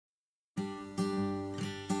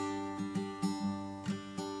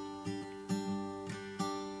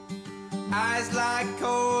Eyes like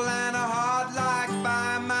coal and a heart like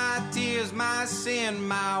fire. My tears, my sin,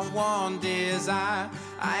 my one desire.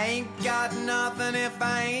 I ain't got nothing if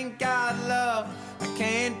I ain't got love. I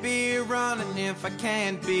can't be running if I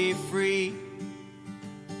can't be free.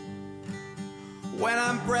 When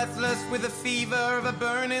I'm breathless with the fever of a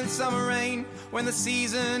burning summer rain, when the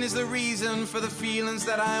season is the reason for the feelings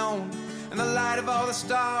that I own, and the light of all the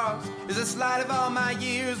stars is the slide of all my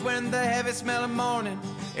years, when the heavy smell of morning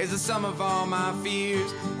is the sum of all my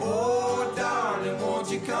fears. Oh, darling, won't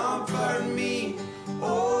you comfort me?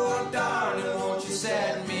 Oh, darling, won't you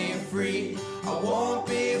set me free? I won't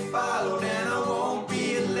be followed and I won't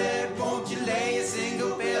be led. Won't you lay a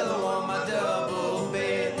single pillow on my double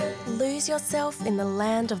bed? Lose yourself in the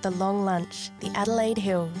land of the long lunch, the Adelaide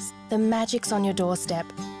Hills. The magic's on your doorstep.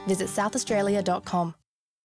 Visit southaustralia.com.